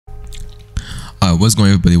What's going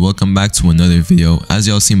on, everybody? Welcome back to another video. As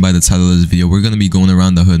y'all seen by the title of this video, we're gonna be going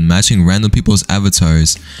around the hood matching random people's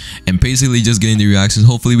avatars and basically just getting the reactions.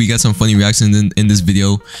 Hopefully we get some funny reactions in this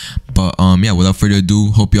video. But yeah, without further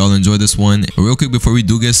ado, hope y'all enjoy this one. Real quick before we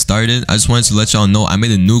do get started, I just wanted to let y'all know I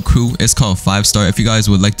made a new crew. It's called 5 Star. If you guys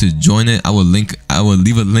would like to join it, I will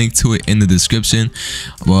leave a link to it in the description.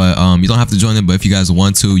 But you don't have to join it, but if you guys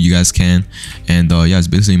want to, you guys can. And yeah, it's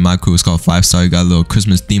basically my crew. It's called 5 Star. You got a little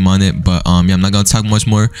Christmas theme on it. But yeah, I'm not gonna talk much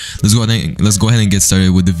more. Let's go ahead and get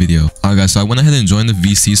started with the video. Alright guys, so I went ahead and joined the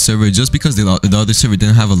VC server just because the other server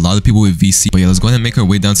didn't have a lot of people with VC. But yeah, let's go ahead and make our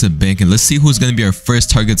way down to the bank and let's see who's gonna be our first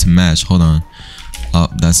target to match. Hold on. Oh,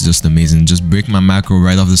 that's just amazing. Just break my macro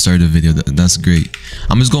right off the start of the video. That's great.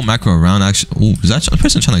 I'm just going macro around actually. Oh, is that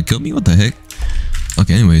person trying to kill me? What the heck?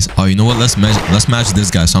 Okay, anyways. Oh, you know what? Let's match this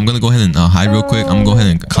guy. So I'm gonna go ahead and hide real quick. I'm gonna go ahead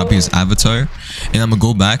and copy his avatar, and I'm gonna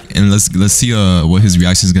go back and let's see what his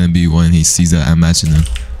reaction is gonna be when he sees that I'm matching him.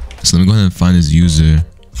 So let me go ahead and find his user.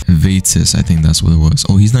 Vatis, I think that's what it was.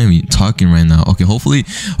 Oh, he's not even talking right now. Okay, hopefully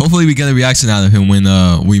we get a reaction out of him when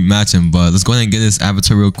we match him. But let's go ahead and get his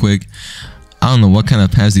avatar real quick. I don't know what kind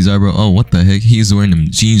of pants these are, bro. Oh, what the heck? He's wearing them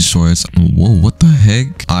jean shorts. Whoa, what the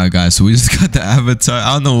heck? Alright, guys, so we just got the avatar.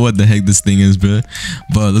 I don't know what the heck this thing is, bro.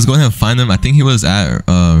 But let's go ahead and find him. I think he was at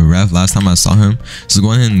Rev last time I saw him. So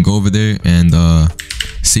go ahead and go over there and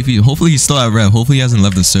see if he. Hopefully he's still at Rev. Hopefully he hasn't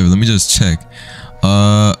left the server. Let me just check.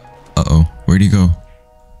 Uh-oh. Where'd he go?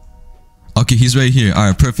 Okay, he's right here. All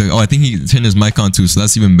right, perfect. Oh, I think he turned his mic on too, so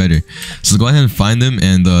that's even better. So let's go ahead and find him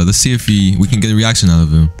and let's see if we can get a reaction out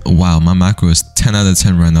of him. Wow, my macro is 10 out of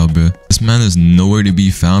 10 right now, bro. This man is nowhere to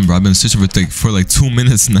be found, bro. I've been searching for like 2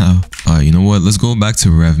 minutes now. All right, you know what? Let's go back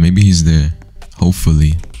to Rev. Maybe he's there.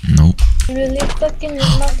 Hopefully. Nope.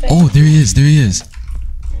 Oh, there he is. There he is.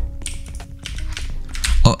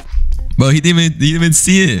 Oh, bro, he didn't even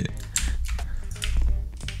see it.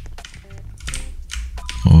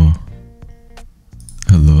 Oh.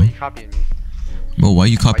 Hello. Why you copying me? Bro, why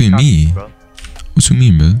you copying me? Bro? What you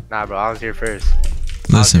mean, bro? Nah, bro, I was here first.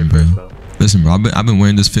 Listen, bro. Listen, bro. I've been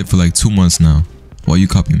wearing this fit for like 2 months now. Why you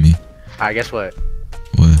copying me? Alright, guess what?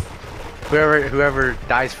 What? Whoever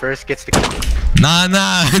dies first gets the. Nah,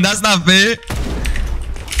 that's not fair.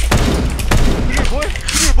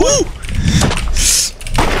 Woo!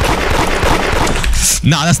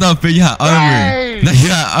 Nah, that's not fair. You got armor. Nah, you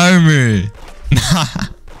got armor. Nah.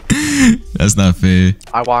 That's not fair.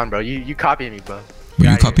 I won, bro. You copying me, bro. But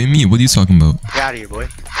you copying me? What are you talking about? Get out of here, boy.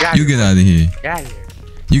 You get out of here. Get out of here.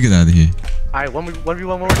 You get out of here. Alright, 1v1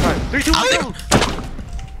 one more time. 3, 2, 1,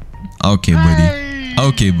 go! Okay, buddy.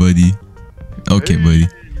 Okay, buddy. Okay, buddy.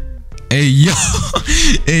 Hey, yo.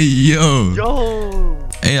 Hey, yo. Yo.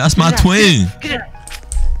 Hey, that's my twin. Get out.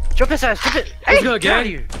 Jump his ass. Jump it. Hey, get out of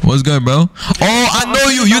here. What's good, bro? Oh, I know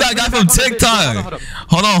you. You that guy from TikTok.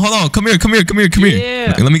 Hold on. Come here.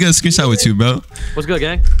 Yeah. Let me get a screenshot with you, bro. What's good,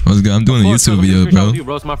 gang? What's good? I'm doing a YouTube video, bro. You,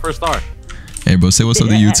 bro. It's my first star. Hey, bro, say what's up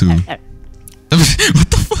to YouTube. What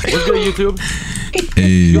the fuck? What's good, YouTube? Hey.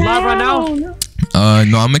 You live right now?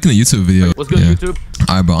 No, I'm making a YouTube video. What's good, YouTube?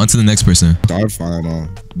 Alright, bro, on to the next person. Start fine on,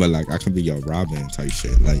 but like I could be your Robin type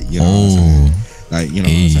shit, like you know what I'm saying? Like you know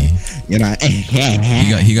what I'm saying? You know,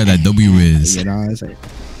 he got that W Riz. You know what I'm saying?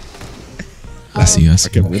 I see. I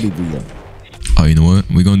can really be your. Oh, you know what?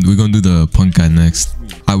 We're gonna do the punk guy next.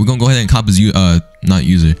 Alright, we're gonna go ahead and cop his not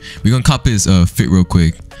user. We're gonna cop his fit real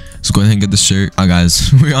quick. So go ahead and get the shirt. Alright,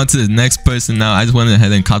 guys, we're on to the next person now. I just went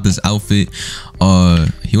ahead and copped this outfit.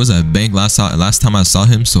 He was at bank last time I saw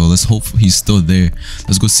him, so let's hope he's still there.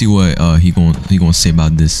 Let's go see what he gonna say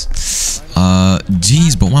about this.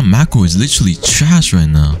 Jeez, but my macro is literally trash right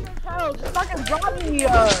now.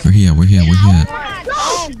 Where he at? Damn, where'd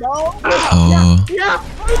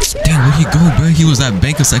he go, bro? He was at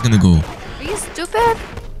bank a second ago. Are you stupid?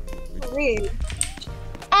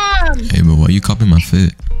 Hey, bro, why you copying my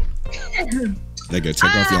fit? Nigga,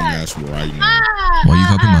 take off your mask right now. Why you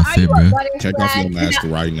copying my fit, bro? Take off your mask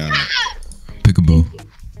right now. Peekaboo.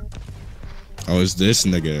 Oh, it's this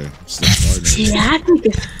nigga. Yeah, I think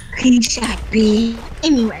it's screenshot B.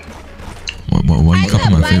 Anyway. Why you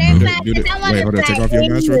copying my fit, bro? Wait, hold on. Take off your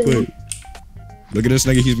mask real quick. Look at this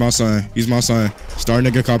nigga. He's my son. He's my son. Star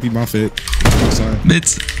nigga copy my fit. He's my son.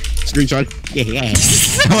 Bitch. Screenshot.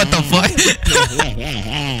 What the fuck?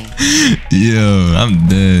 Yo, I'm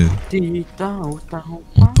dead.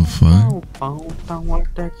 What the fuck?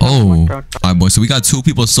 Oh, alright, boys. So we got 2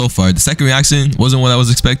 people so far. The second reaction wasn't what I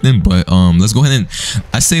was expecting, but let's go ahead and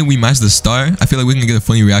I say we match the star. I feel like we can get a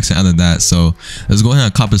funny reaction out of that. So let's go ahead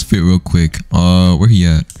and cop his fit real quick. Where he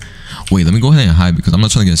at? Wait, let me go ahead and hide because I'm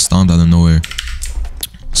not trying to get stomped out of nowhere.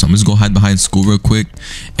 So I'm just gonna go hide behind school real quick,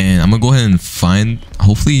 and I'm gonna go ahead and find.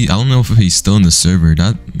 Hopefully, I don't know if he's still in the server.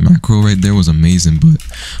 That macro right there was amazing,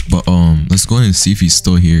 but let's go ahead and see if he's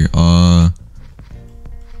still here.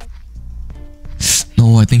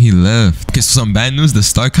 No, I think he left. Okay, so some bad news. The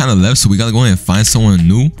star kind of left, so we gotta go ahead and find someone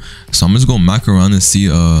new. So I'm just gonna macro around and see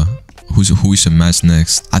who we should match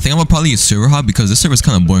next. I think I'm gonna probably get server hop because this server is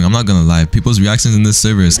kind of boring. I'm not gonna lie. People's reactions in this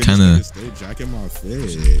server is kind of.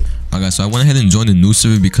 Okay, so I went ahead and joined the new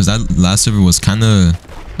server because that last server was kind of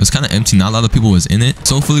empty. Not a lot of people was in it.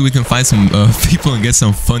 So hopefully we can find some people and get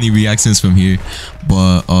some funny reactions from here.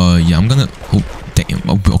 But yeah, I'm gonna. Oh, damn.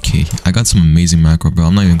 Okay, I got some amazing macro, bro.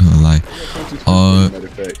 I'm not even gonna lie.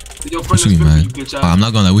 Who should we match? I'm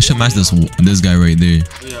not gonna lie. We should match this guy right there.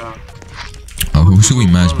 Who should we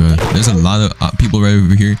match, bro? There's a lot of people right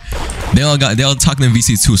over here. They all talking in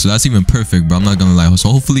VC too, so that's even perfect, bro. I'm not gonna lie. So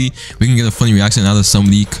hopefully we can get a funny reaction out of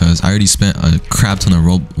somebody, cause I already spent a crap ton of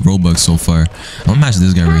Robux so far. I'm gonna match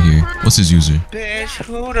this guy right here. What's his user? Bitch,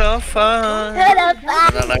 who the fuck?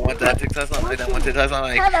 And I went to that TikTok song, then I went to that song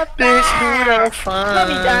like, bitch, who the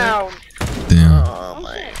fuck? Damn. Oh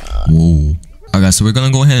my god. Whoa. Alright, so we're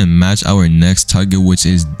gonna go ahead and match our next target, which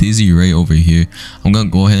is Dizzy Ray over here. I'm gonna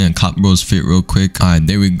go ahead and cop bro's fit real quick. Alright,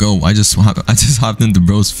 there we go. I just hopped into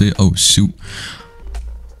bro's fit. Oh shoot.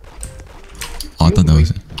 Oh, I thought that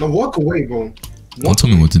was it. No, walk away, bro. Don't tell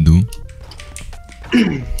me what to do.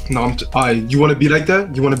 No, you wanna be like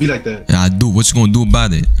that? You wanna be like that? Yeah, I do. What you gonna do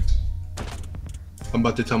about it? I'm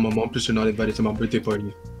about to tell my mom that you're not invited to my birthday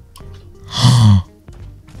party.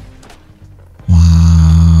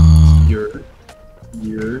 Wow. You're.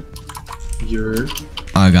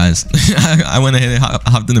 Alright, guys. I went ahead and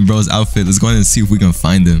hopped in the bro's outfit. Let's go ahead and see if we can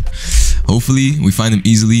find him. Hopefully, we find him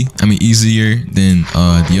easily. I mean, easier than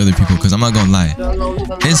the other people. Because I'm not gonna lie,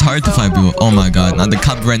 it's hard to find people. Oh my god, not the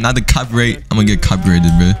copyright, not the copyright. I'm gonna get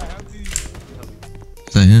copyrighted, bro.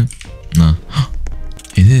 Is that him? Nah.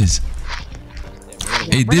 It is.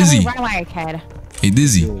 Hey, Dizzy. Hey,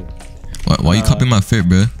 Dizzy. Why you copying my fit,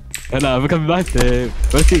 bro? Nah, I'm coming back there.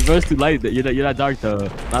 Bro's too light. You're not dark though.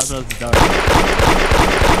 Not so dark.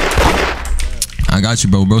 I got you,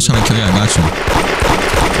 bro. Bro's trying to kill you. I got you.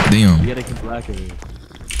 Damn. You gotta keep black in it.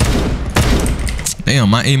 Damn,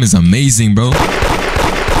 my aim is amazing, bro.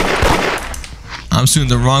 I'm shooting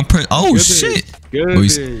the wrong person. Oh, Good shit.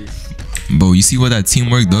 Good. Bro, you see what that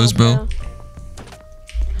teamwork does, bro?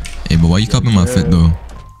 Hey, but why you copying my fit, though?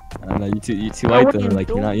 I don't know, you too light though. Like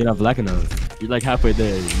you're not black enough. You're like halfway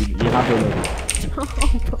there. You're halfway there.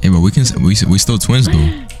 Hey, but we still twins,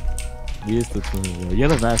 though. We is still twins, bro. You're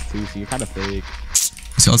the mask too, so you're kind of fake.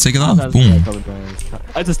 So I'll take it off. Boom.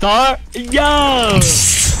 It's a star. Yo.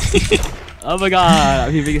 Oh my god,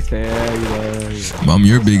 I'm your biggest fan. You know. I'm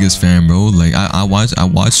your biggest fan, bro. Like I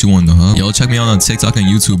watch you on the hub. Yo, check me out on TikTok and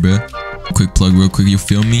YouTube, bro. Quick plug, real quick. You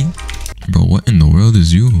feel me, bro? What in the world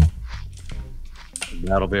is you?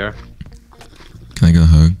 Battle bear. Can I get a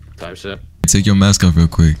hug? Type shit. Take your mask off real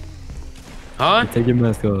quick. Huh? Take your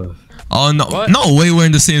mask off. Oh no! What? No way, we're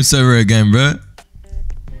in the same server again, bro.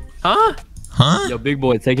 Huh? Huh? Yo, big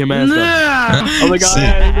boy, take your mask off. Oh my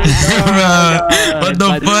god. What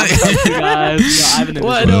the fuck?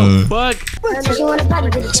 What the fuck?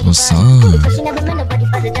 That's what's up.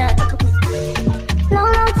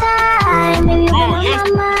 Long time, baby, you've been on my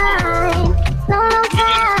mind. Long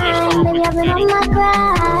time, baby, I've been on my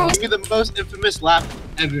grind. Give me the most infamous laugh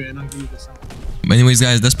ever, and I'll give you the song. But anyways,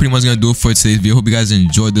 guys, that's pretty much gonna do it for today's video. Hope you guys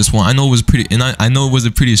enjoyed this one. I know it was pretty, and I know it was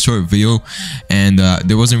a pretty short video, and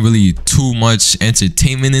there wasn't really too much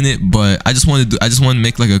entertainment in it. But I just wanted to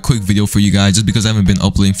make like a quick video for you guys, just because I haven't been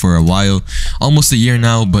uploading for a while, almost a year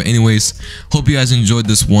now. But anyways, hope you guys enjoyed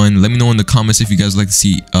this one. Let me know in the comments if you guys would like to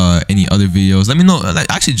see any other videos. Let me know. Like,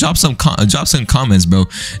 actually, drop some comments, bro.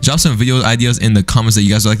 Drop some video ideas in the comments that you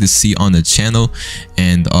guys would like to see on the channel.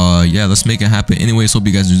 And yeah, let's make it happen. Anyways, hope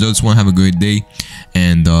you guys enjoyed this one. Have a great day.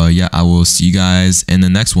 And yeah, I will see you guys in the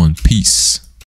next one. Peace.